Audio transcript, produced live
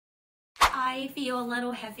I feel a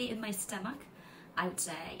little heavy in my stomach, I would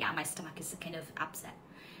say, yeah, my stomach is kind of upset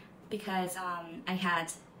because I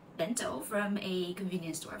had bento from a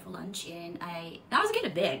convenience store for lunch, and I was kind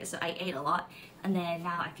of big, so I ate a lot, and then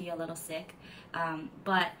now I feel a little sick.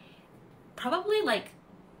 But probably, like,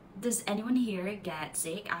 does anyone here get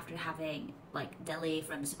sick after having like deli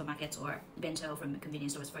from supermarkets or bento from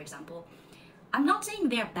convenience stores, for example? I'm not saying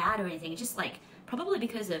they're bad or anything, it's just like probably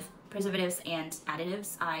because of preservatives and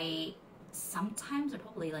additives, I sometimes, or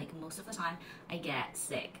probably like most of the time, I get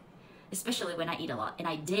sick, especially when I eat a lot, and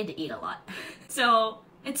I did eat a lot. So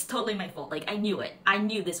it's totally my fault. Like, I knew it. I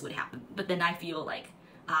knew this would happen, but then I feel like,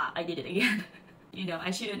 I did it again. You know,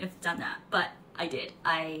 I shouldn't have done that, but I did.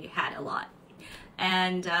 I had a lot.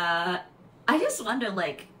 And I just wonder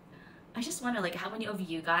like how many of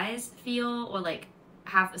you guys feel or like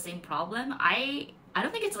have the same problem. I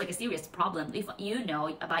don't think it's like a serious problem if you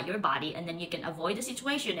know about your body and then you can avoid the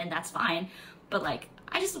situation, and that's fine. But like,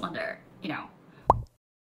 I just wonder, you know,